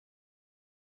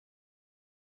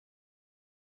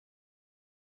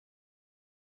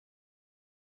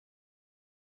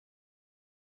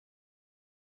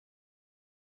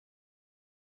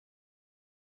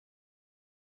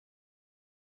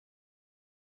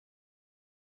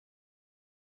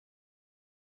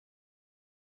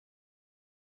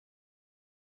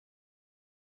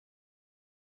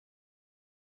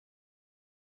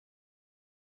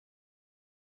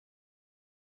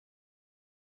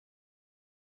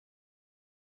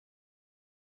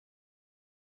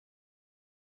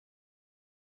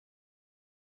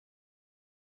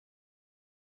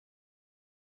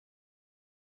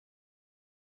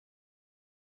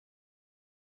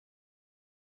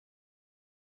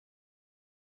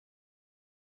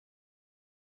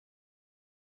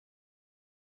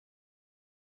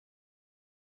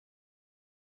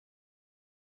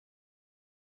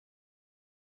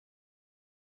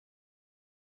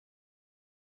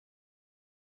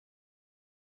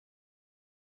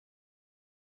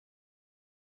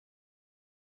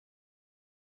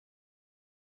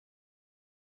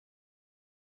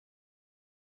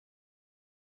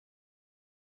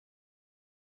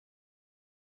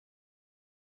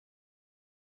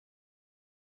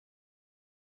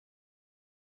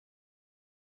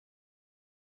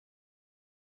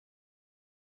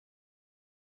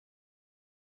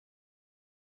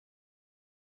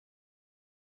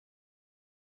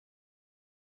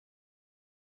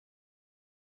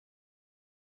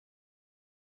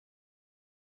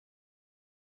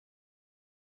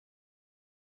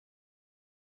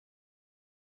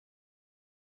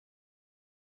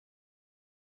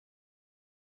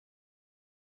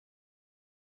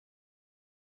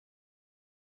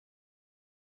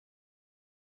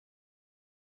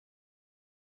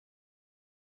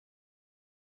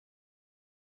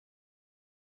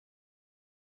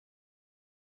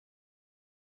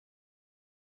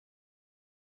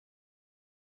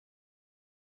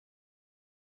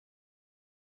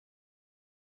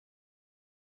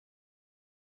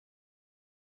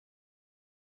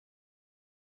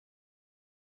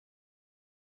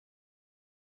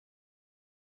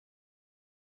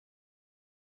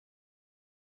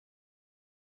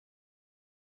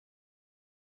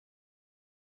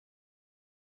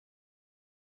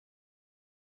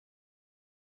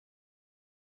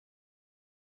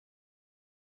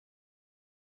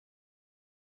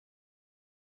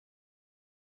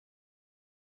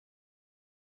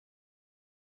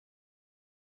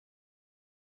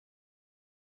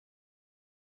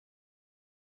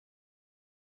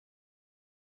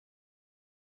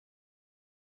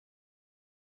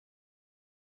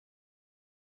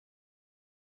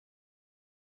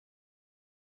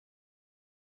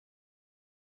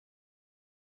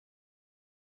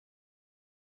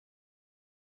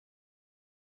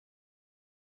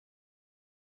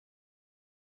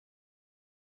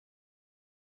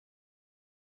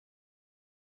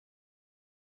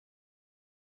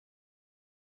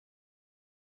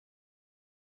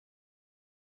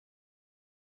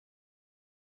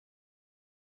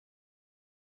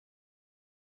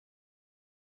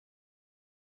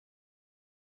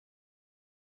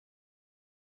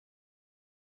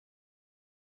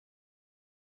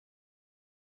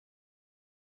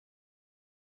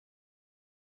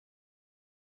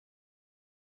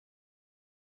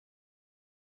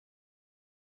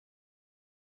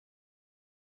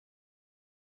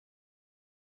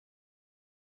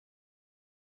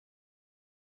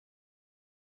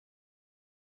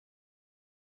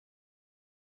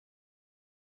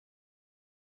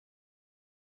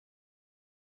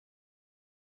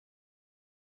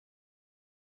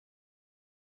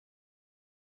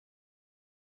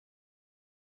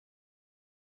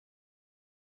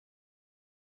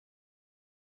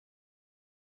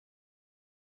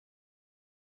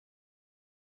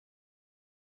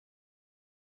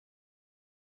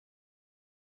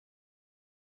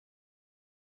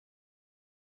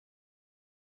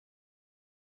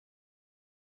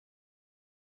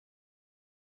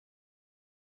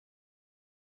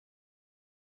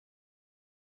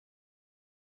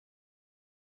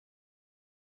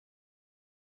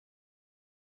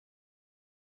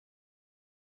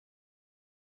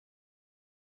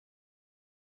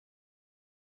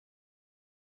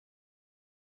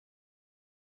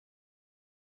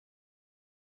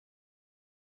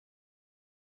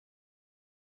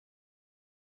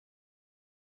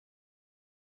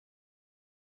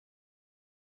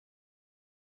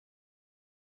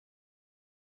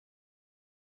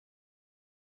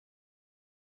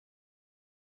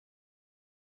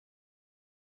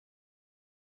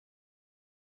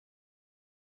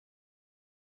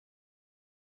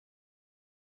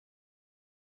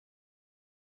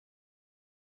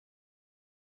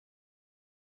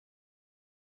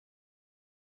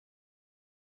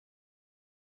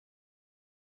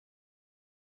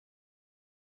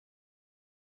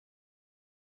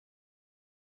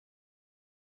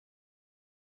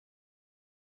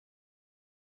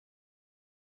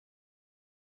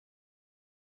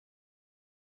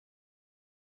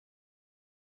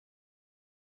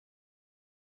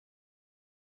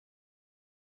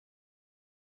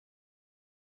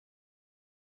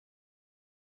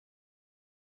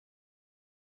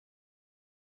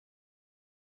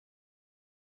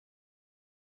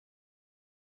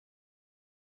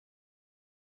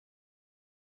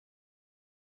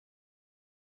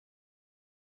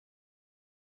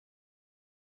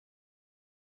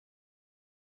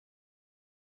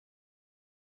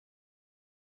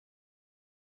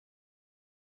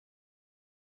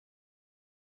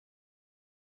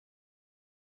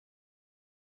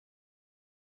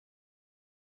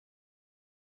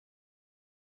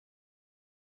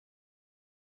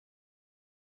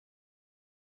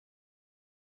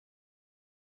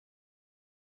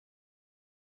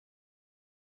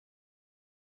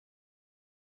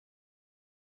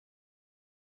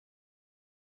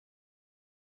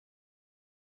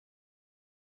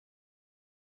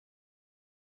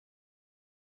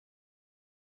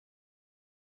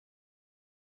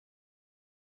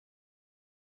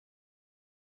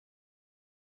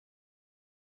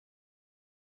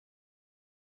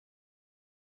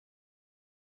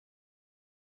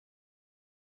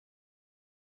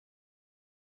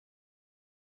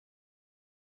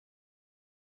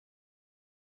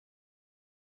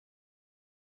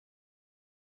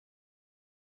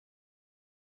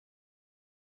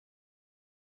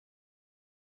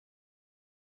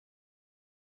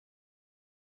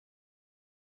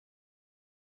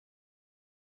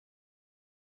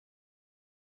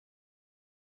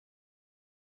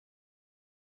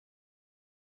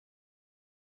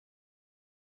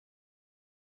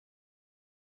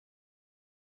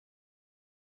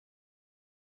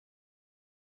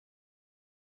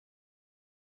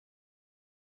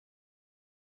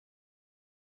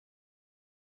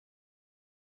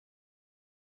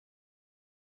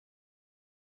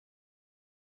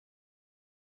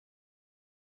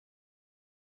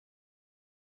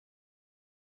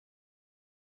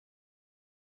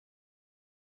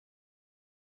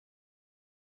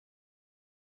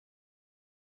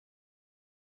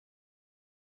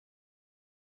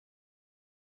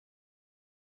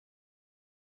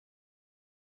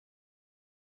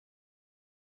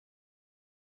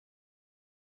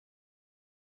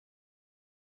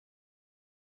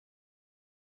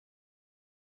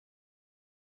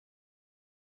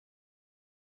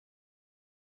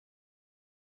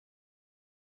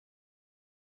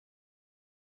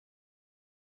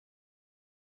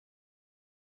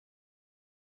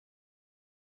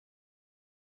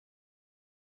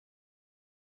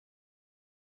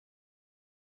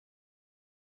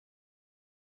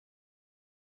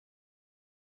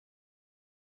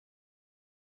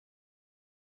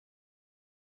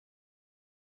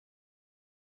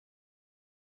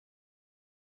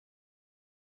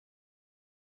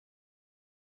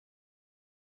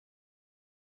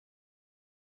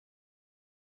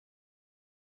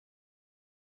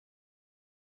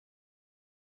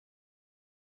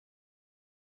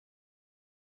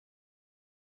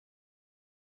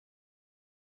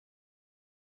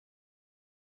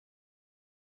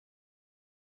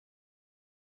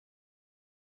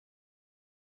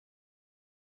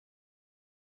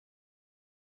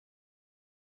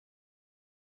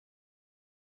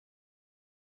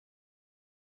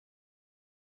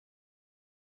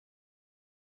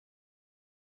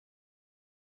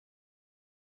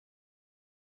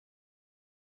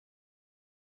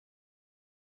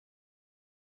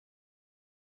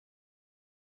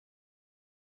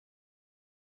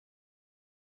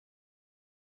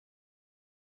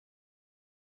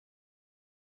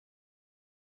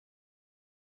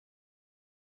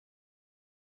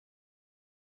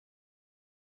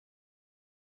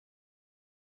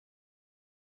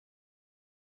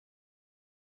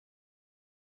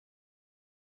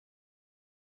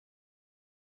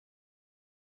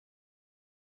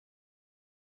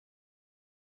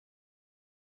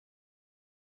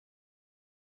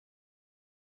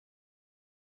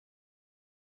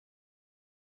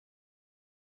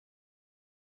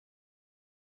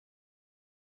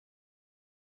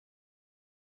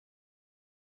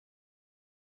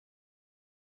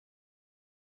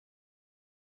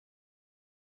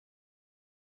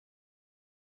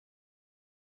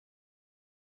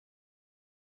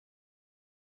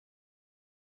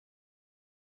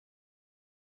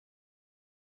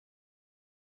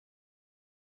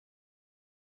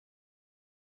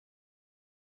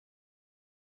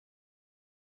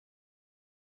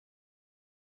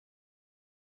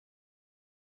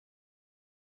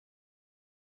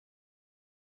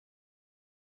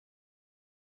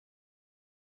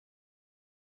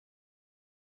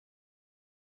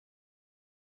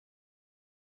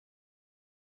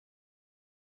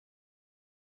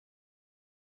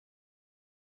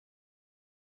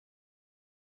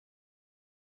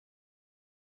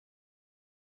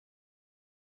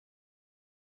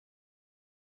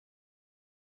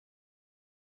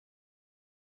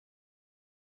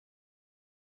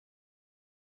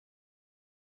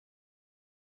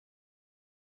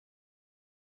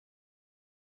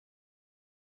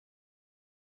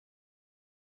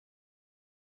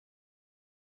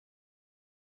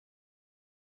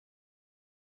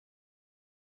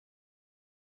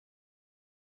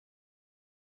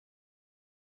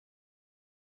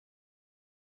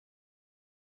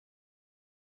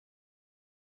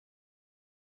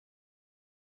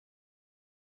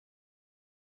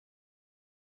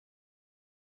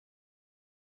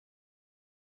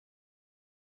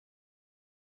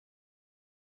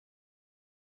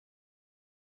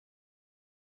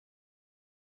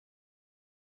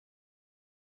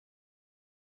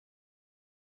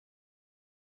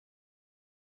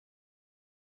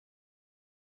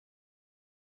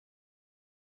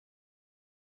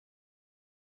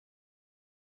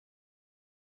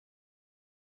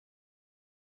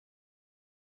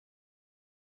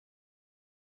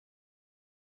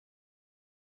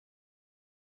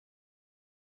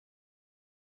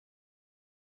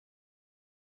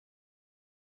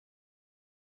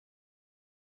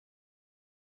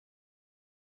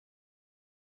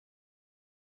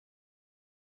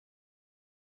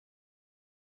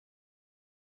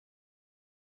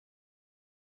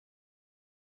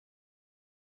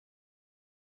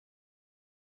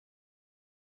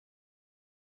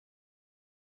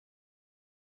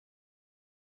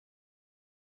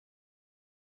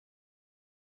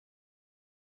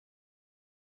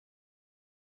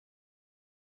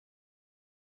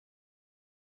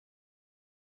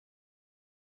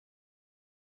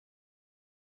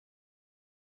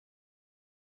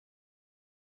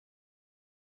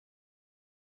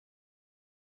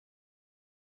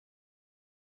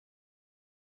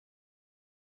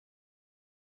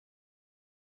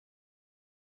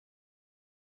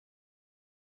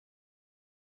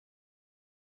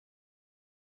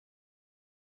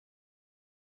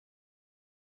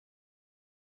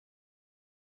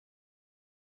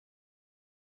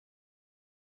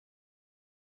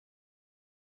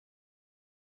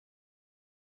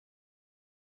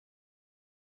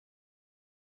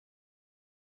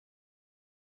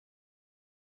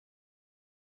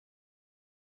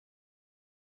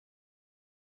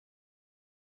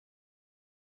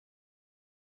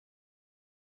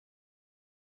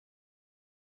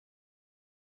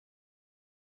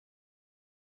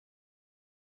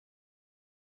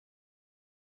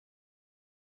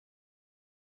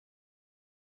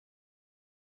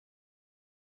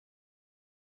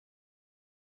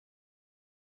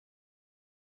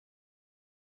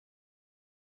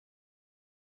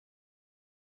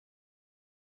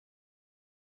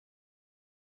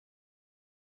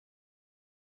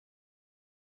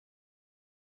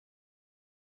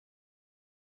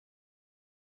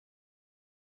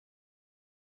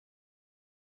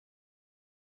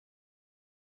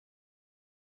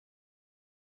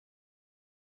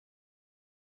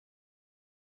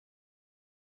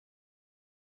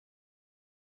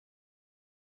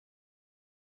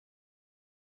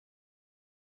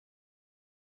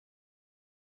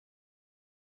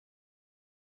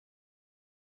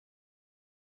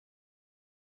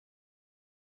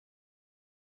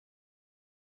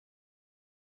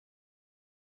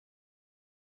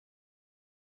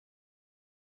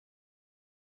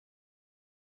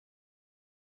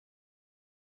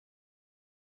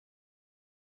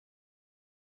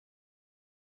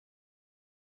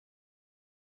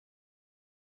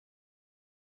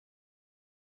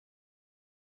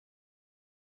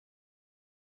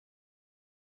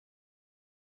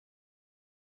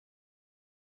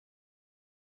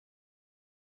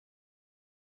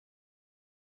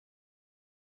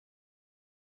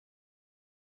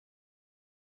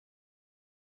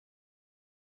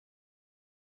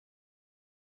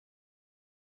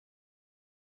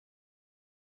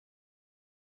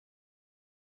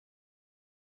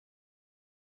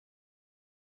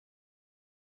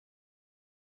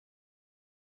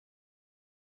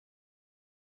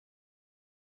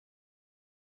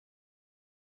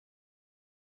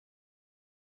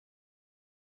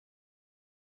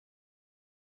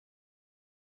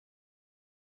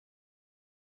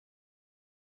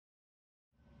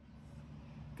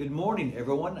Good morning,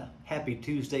 everyone. Happy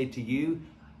Tuesday to you.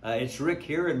 It's Rick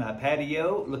here in my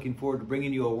patio. Looking forward to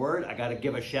bringing you a word. I got to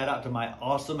give a shout out to my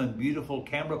awesome and beautiful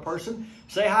camera person.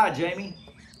 Say hi, Jamie.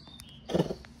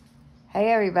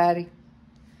 Hey, everybody.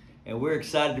 And we're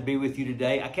excited to be with you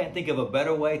today. I can't think of a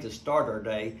better way to start our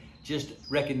day, just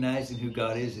recognizing who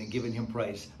God is and giving Him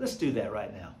praise. Let's do that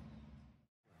right now.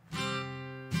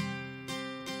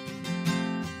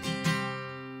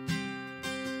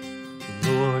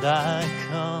 Lord, I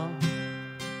come,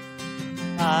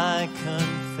 I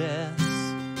confess,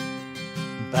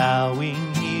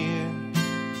 bowing here,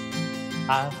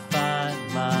 I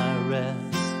find my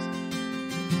rest.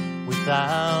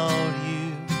 Without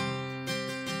you,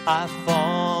 I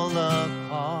fall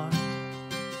apart.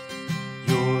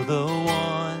 You're the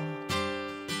one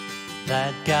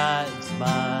that guides my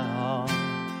heart.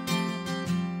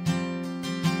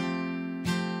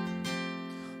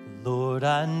 Lord,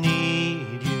 I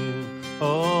need you.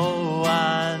 Oh,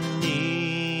 I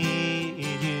need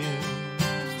you.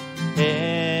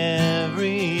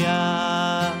 Every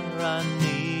hour I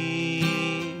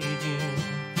need you.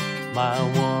 My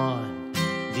one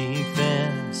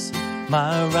defense,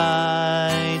 my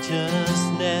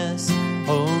righteousness.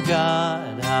 Oh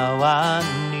God, how I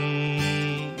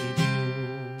need you.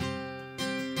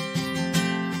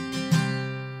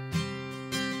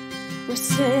 Where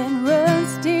sin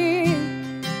runs deep,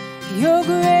 your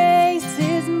grace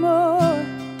is more.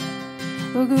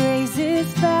 Where grace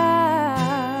is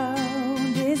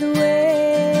found is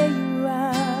where you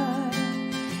are.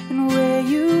 And where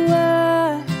you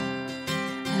are,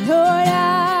 Lord,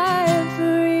 I am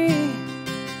free.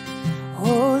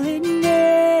 Holiness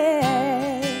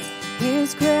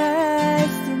is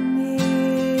Christ in me.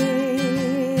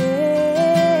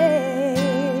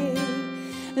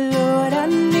 Lord, I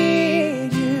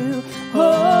need you.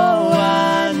 Oh,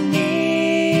 I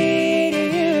need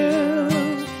you.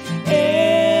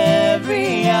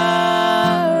 Every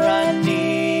hour I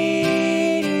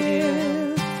need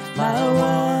you. My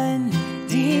one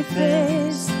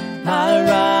defense, my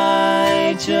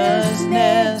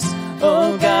righteousness.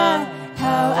 Oh God,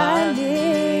 how I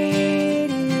need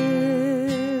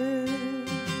you.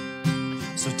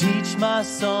 So teach my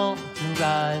soul to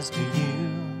rise to you.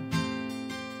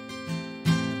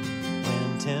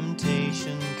 When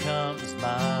temptation comes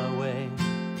my way,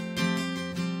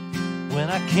 when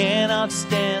I cannot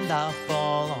stand, I'll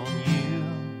fall on you.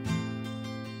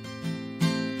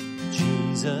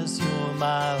 Jesus, you're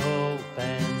my hope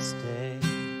and stay.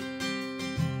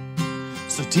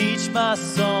 So teach my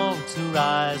soul to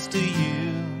rise to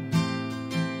you.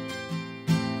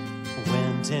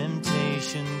 When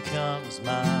temptation comes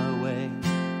my way,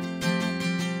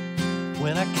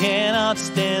 when I cannot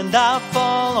stand, I'll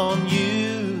fall on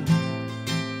you.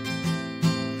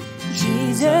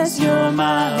 Jesus, you're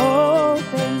my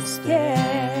hope and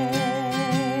stay.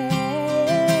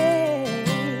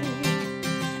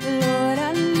 Lord,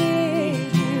 I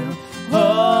need you.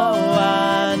 Oh,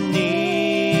 I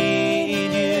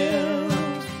need you.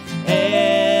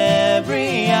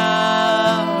 Every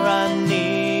hour I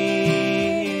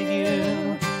need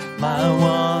you. My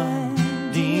one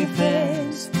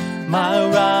defense, my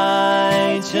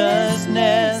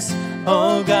righteousness.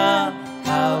 Oh God,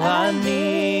 how I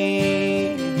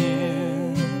need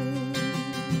you.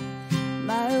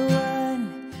 My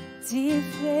one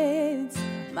defense,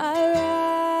 my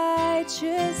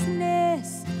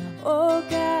righteousness. Oh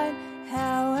God,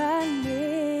 how I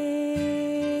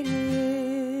need you.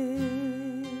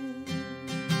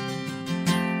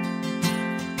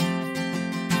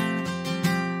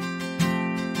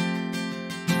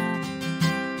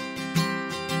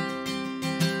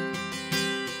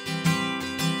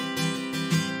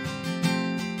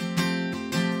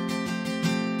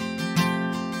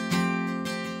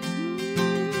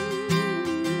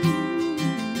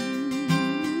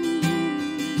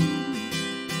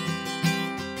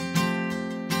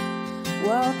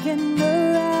 Walking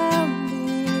around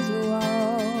these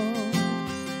walls,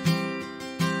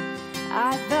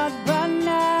 I thought by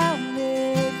now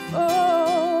they'd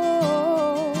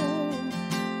fall,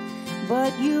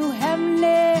 but you have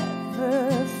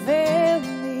never failed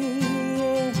me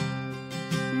yet.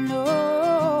 No.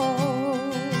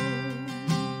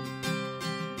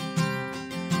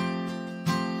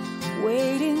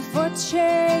 Waiting for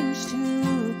change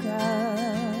to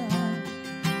come,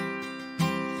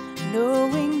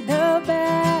 knowing the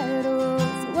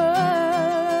battle's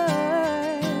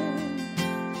won,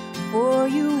 for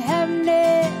you have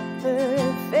never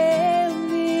failed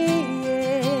me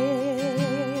yet.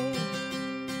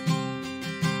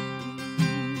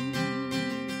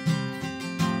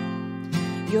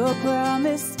 Your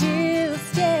promise still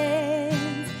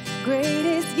stands. Great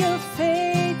is your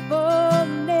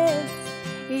faithfulness,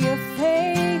 your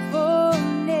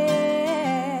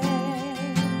faithfulness.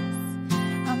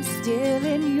 I'm still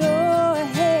in your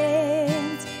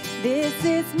hands. This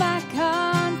is my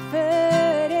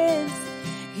confidence.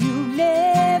 You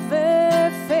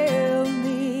never fail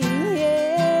me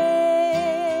yet.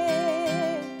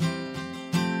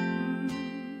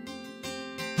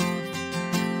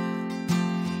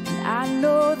 And I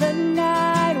know the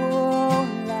night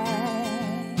won't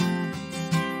last,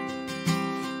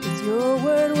 'cause your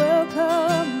word will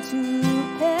come to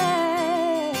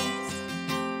pass.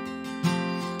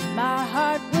 My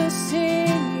heart will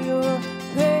sing your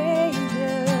praise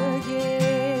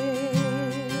again.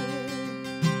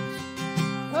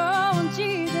 Oh,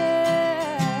 Jesus,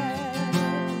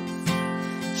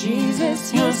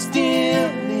 Jesus, you're still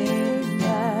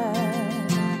enough.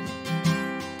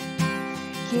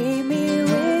 Keep me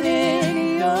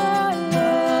within your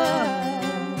love.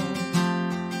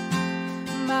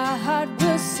 My heart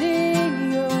will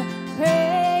sing your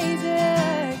praise again.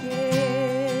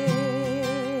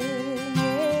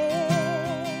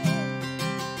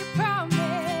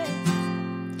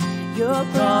 Your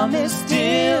promise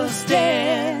still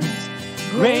stands.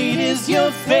 Great is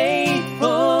your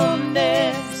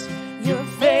faithfulness, your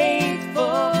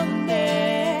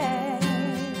faithfulness.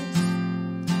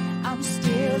 I'm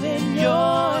still in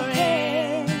your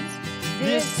hands.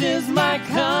 This is my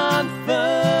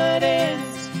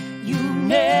confidence. You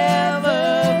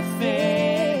never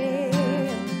fail.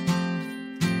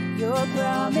 Your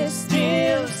promise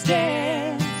still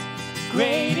stands.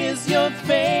 Great is your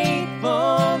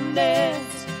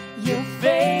faithfulness, your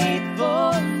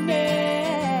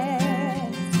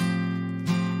faithfulness.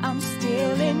 I'm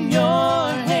still in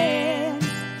your hands.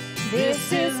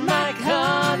 This is my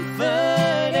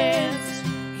confidence.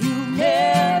 You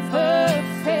never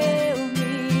fail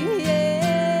me yet.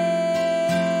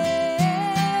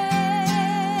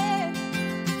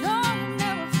 No, you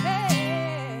never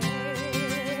fail.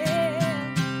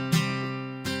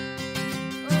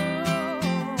 Oh,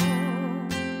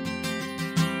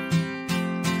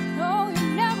 no, you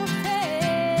never fail.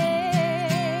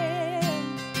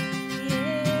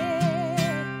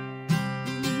 Yeah.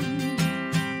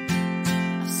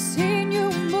 I've seen you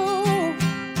move.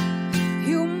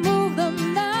 You move the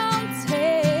mountains,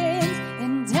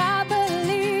 and I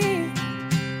believe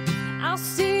I'll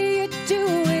see you do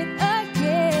it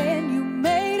again. You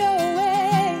made a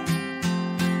way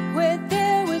where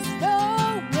there was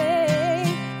no way,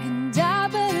 and I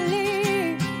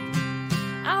believe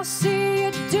I'll see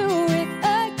you do it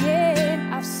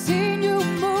again. I've seen you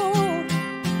move.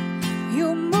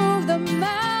 You move the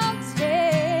mountains,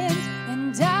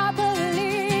 and I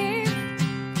believe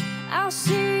I'll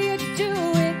see you do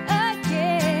it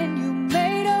again. You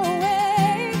made a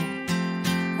way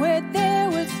where there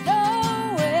was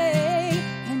no way,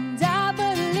 and I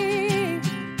believe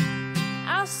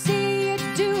I'll see you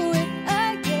do it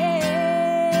again.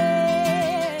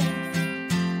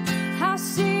 I'll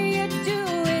see you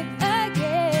do it again.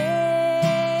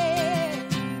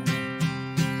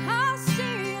 I'll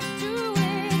see you do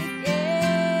it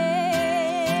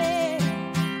again.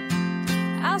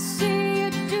 I'll see you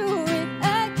do it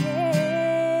again.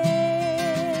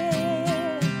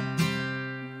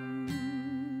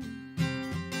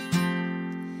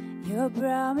 Your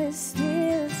promise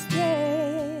still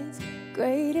stands.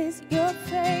 Great is your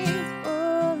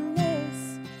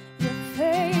faithfulness, your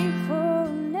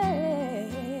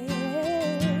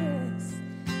faithfulness.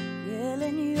 Still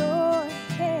in your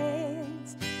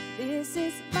hands. This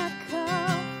is my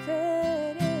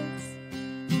confidence.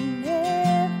 You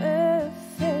never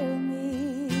fail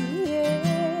me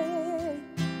yet.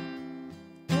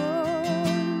 Oh,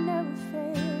 you never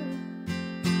fail.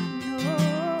 No.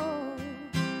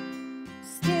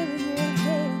 Still in your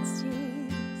hands,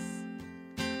 Jesus.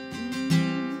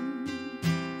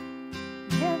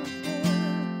 Never fail,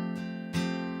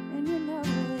 and you never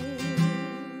will.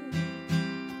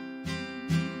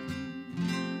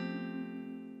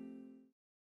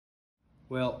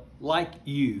 Well, like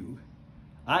you,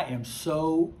 I am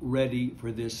so ready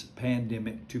for this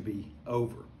pandemic to be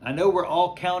over. I know we're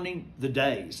all counting the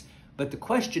days, but the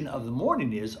question of the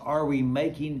morning is, are we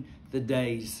making the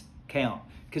days count?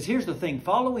 Because here's the thing,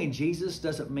 following Jesus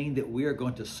doesn't mean that we are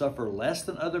going to suffer less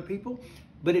than other people,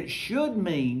 but it should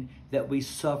mean that we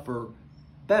suffer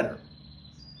better.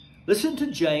 Listen to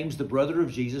James, the brother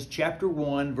of Jesus, chapter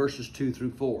 1, verses 2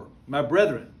 through 4. My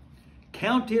brethren,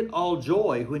 count it all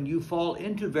joy when you fall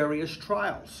into various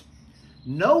trials,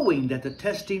 knowing that the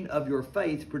testing of your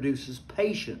faith produces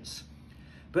patience.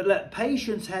 But let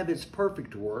patience have its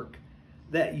perfect work,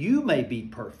 that you may be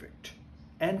perfect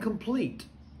and complete,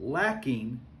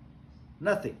 lacking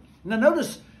nothing. Now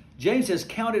notice James says,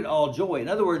 count it all joy. In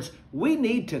other words, we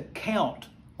need to count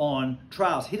on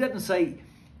trials. He doesn't say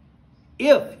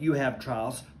if you have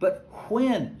trials, but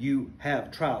when you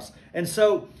have trials. And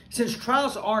so, since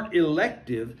trials aren't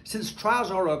elective, since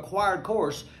trials are an acquired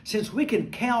course, since we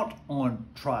can count on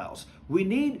trials, we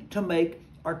need to make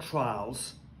our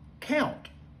trials count.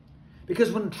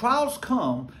 Because when trials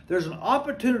come, there's an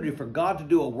opportunity for God to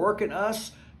do a work in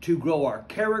us, to grow our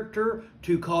character,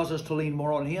 to cause us to lean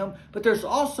more on Him. But there's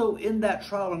also in that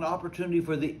trial an opportunity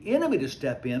for the enemy to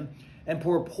step in and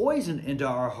pour poison into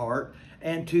our heart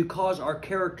and to cause our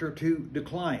character to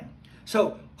decline.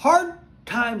 So hard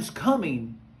times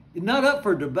coming is not up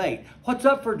for debate. What's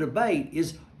up for debate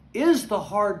is the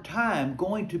hard time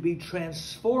going to be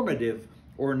transformative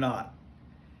or not?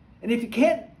 And if you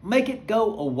can't make it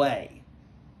go away,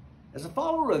 as a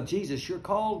follower of Jesus, you're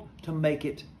called to make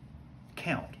it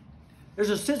count. There's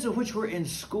a sense in which we're in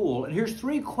school, and here's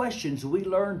 3 questions we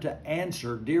learn to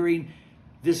answer during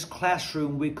this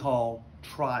classroom we call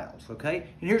trials, okay?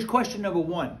 And here's question number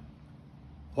 1.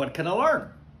 What can I learn?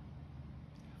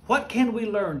 What can we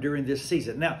learn during this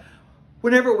season? Now,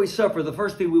 whenever we suffer, the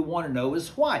first thing we want to know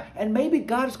is why. And maybe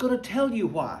God's going to tell you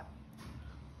why.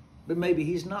 But maybe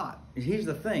He's not. Here's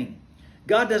the thing.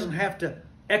 God doesn't have to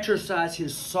exercise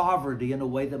His sovereignty in a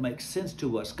way that makes sense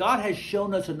to us. God has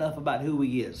shown us enough about who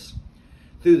He is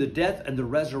through the death and the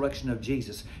resurrection of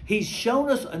Jesus. He's shown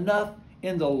us enough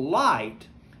in the light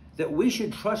that we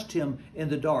should trust Him in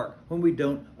the dark when we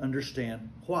don't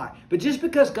understand why. But just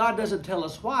because God doesn't tell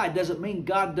us why doesn't mean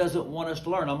God doesn't want us to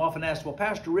learn. I'm often asked, well,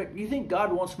 Pastor Rick, do you think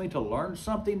God wants me to learn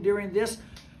something during this?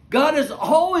 God is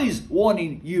always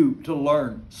wanting you to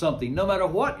learn something, no matter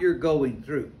what you're going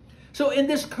through. So in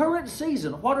this current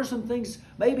season, what are some things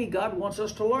maybe God wants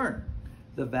us to learn?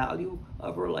 The value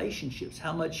of relationships,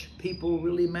 how much people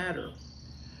really matter.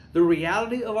 The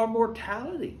reality of our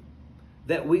mortality,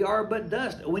 that we are but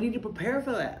dust. We need to prepare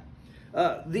for that.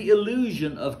 The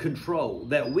illusion of control,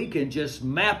 that we can just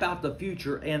map out the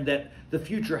future and that the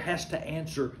future has to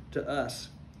answer to us.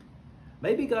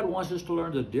 Maybe God wants us to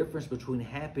learn the difference between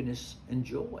happiness and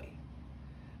joy.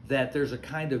 That there's a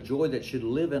kind of joy that should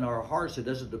live in our hearts that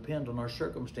doesn't depend on our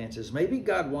circumstances. Maybe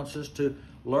God wants us to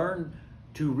learn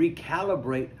to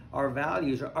recalibrate our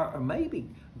values. Or maybe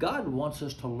God wants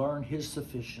us to learn His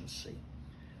sufficiency.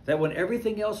 That when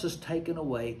everything else is taken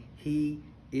away, He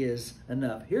is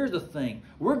enough. Here's the thing.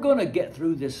 We're going to get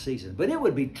through this season, but it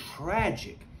would be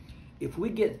tragic if we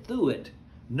get through it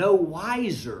no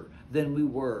wiser than we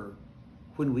were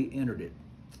when we entered it.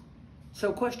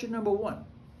 So question number 1,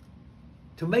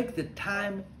 to make the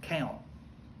time count,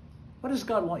 what does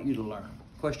God want you to learn?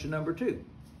 Question number 2,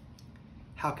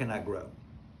 how can I grow?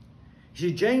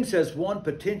 See, James says one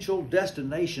potential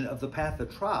destination of the path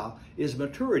of trial is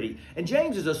maturity. And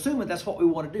James is assuming that's what we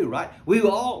want to do, right? We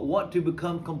all want to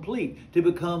become complete, to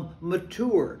become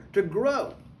mature, to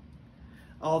grow.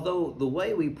 Although the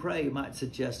way we pray might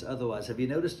suggest otherwise. Have you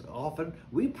noticed often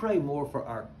we pray more for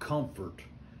our comfort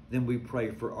than we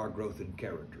pray for our growth in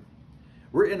character?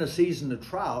 We're in a season of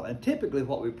trial, and typically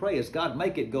what we pray is, God,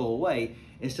 make it go away,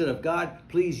 instead of, God,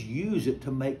 please use it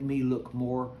to make me look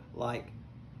more like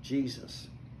Jesus.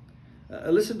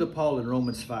 Listen to Paul in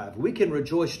Romans 5. We can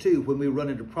rejoice too when we run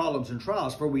into problems and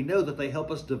trials, for we know that they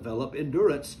help us develop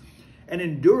endurance. And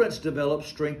endurance develops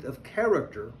strength of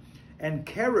character, and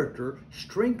character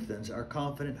strengthens our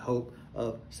confident hope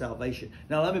of salvation.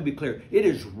 Now let me be clear. It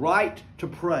is right to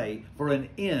pray for an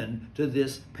end to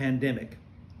this pandemic.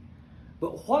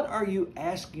 But what are you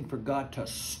asking for God to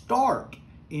start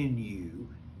in you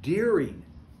during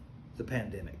the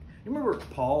pandemic? You remember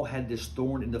Paul had this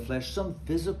thorn in the flesh, some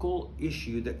physical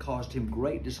issue that caused him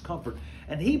great discomfort.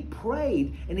 And he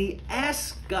prayed and he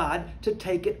asked God to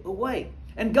take it away.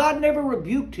 And God never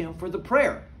rebuked him for the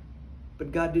prayer.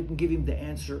 But God didn't give him the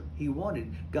answer he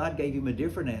wanted. God gave him a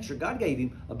different answer. God gave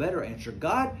him a better answer.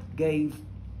 God gave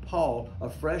Paul a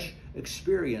fresh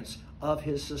experience of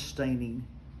His sustaining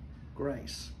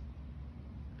grace.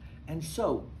 And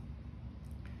so,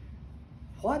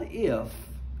 what if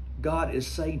God is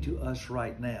saying to us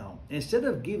right now, instead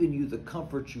of giving you the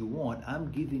comfort you want,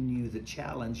 I'm giving you the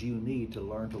challenge you need to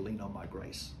learn to lean on my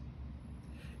grace?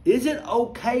 Is it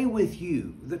okay with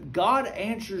you that God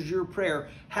answers your prayer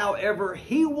however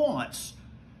He wants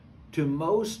to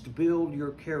most build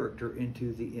your character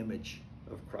into the image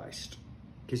of Christ?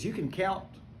 Because you can count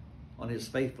on His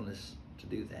faithfulness to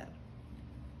do that.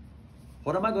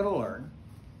 What am I going to learn?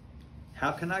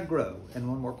 How can I grow? And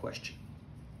one more question.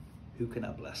 Who can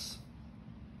I bless?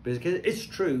 Because it's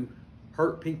true,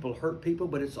 hurt people,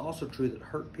 but it's also true that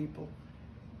hurt people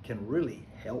can really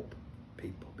help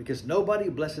people. Because nobody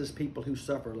blesses people who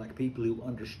suffer like people who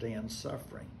understand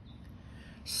suffering.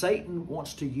 Satan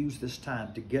wants to use this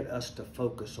time to get us to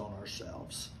focus on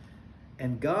ourselves.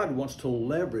 And God wants to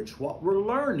leverage what we're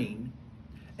learning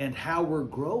and how we're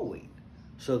growing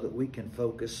so that we can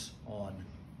focus on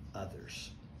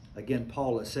others. Again,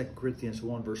 Paul at 2 Corinthians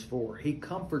 1 verse 4, he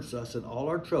comforts us in all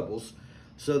our troubles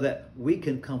so that we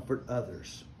can comfort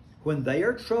others. When they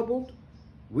are troubled,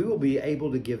 we will be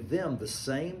able to give them the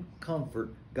same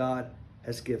comfort God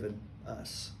has given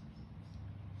us.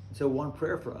 So one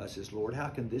prayer for us is, Lord, how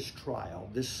can this trial,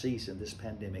 this season, this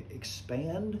pandemic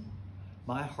expand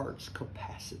my heart's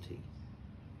capacity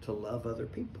to love other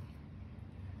people?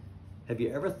 Have you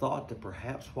ever thought that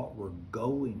perhaps what we're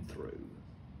going through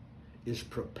is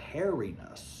preparing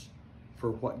us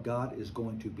for what God is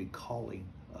going to be calling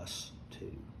us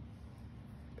to?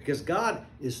 Because God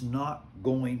is not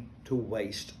going to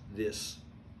waste this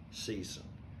season.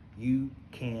 You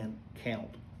can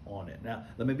count on it. Now,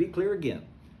 let me be clear again.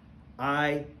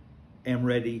 I am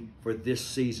ready for this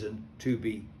season to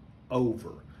be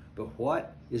over. But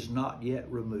what is not yet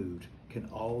removed can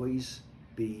always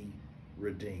be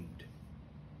redeemed.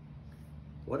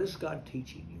 What is God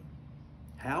teaching you?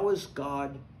 How is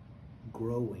God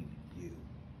growing you?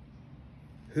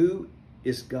 Who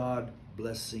is God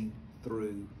blessing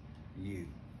through you?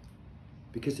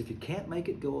 Because if you can't make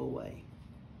it go away,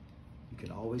 you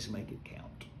can always make it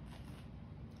count.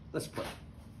 Let's pray.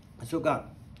 So God,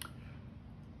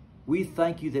 we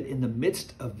thank you that in the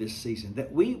midst of this season,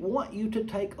 that we want you to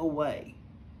take away,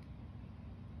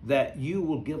 that you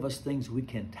will give us things we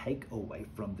can take away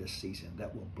from this season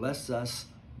that will bless us,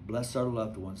 bless our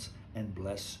loved ones, and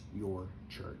bless your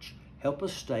church. Help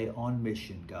us stay on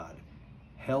mission, God.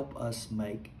 Help us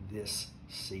make this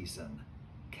season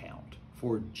count.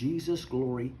 For Jesus'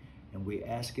 glory, and we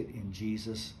ask it in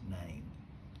Jesus' name.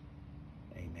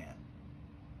 Amen.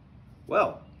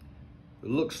 Well, it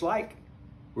looks like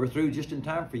we're through just in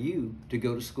time for you to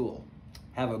go to school.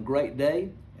 Have a great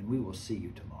day, and we will see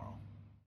you tomorrow.